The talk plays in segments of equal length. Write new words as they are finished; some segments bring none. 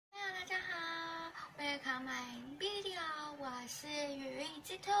Welcome my video， 我是羽翼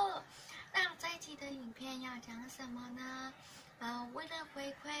之兔。那这一集的影片要讲什么呢？为了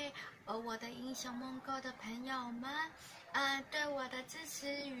回馈我的英雄梦GO的朋友们，对我的支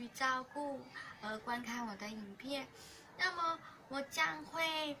持与照顾观看我的影片，那么我将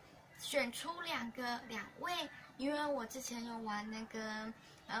会选出两位，因为我之前有玩那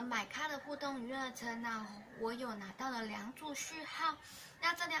个买咖的互动娱乐城，那我有拿到了2组序号，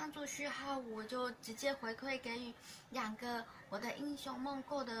那这2组序号我就直接回馈给予2个我的英雄梦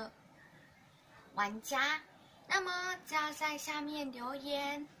GO的玩家。那么只要在下面留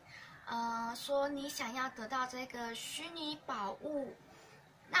言，说你想要得到这个虚拟宝物。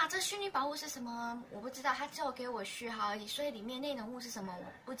那这虚拟宝物是什么？我不知道，他只有给我序号而已，所以里面内容物是什么我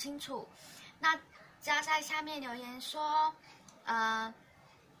不清楚。那只要在下面留言说，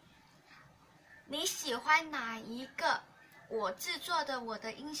你喜欢哪一个我制作的我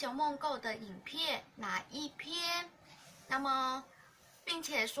的英雄梦GO的影片哪一篇？那么，并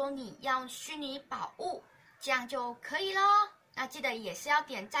且说你要虚拟宝物，这样就可以咯。那记得也是要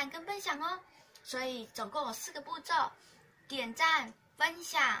点赞跟分享哦。所以总共有4个步骤：点赞、分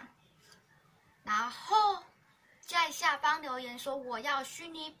享，然后在下方留言说我要虚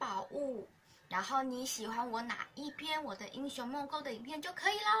拟宝物，然后你喜欢我哪一篇我的英雄梦GO的影片就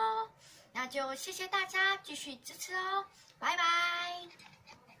可以咯。那就谢谢大家继续支持哦，拜拜。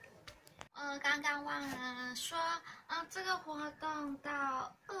刚刚忘了说，这个活动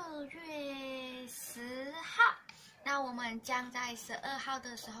到2月10号，那我们将在12号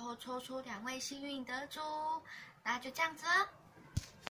的时候抽出2位幸运得主，那就这样子了。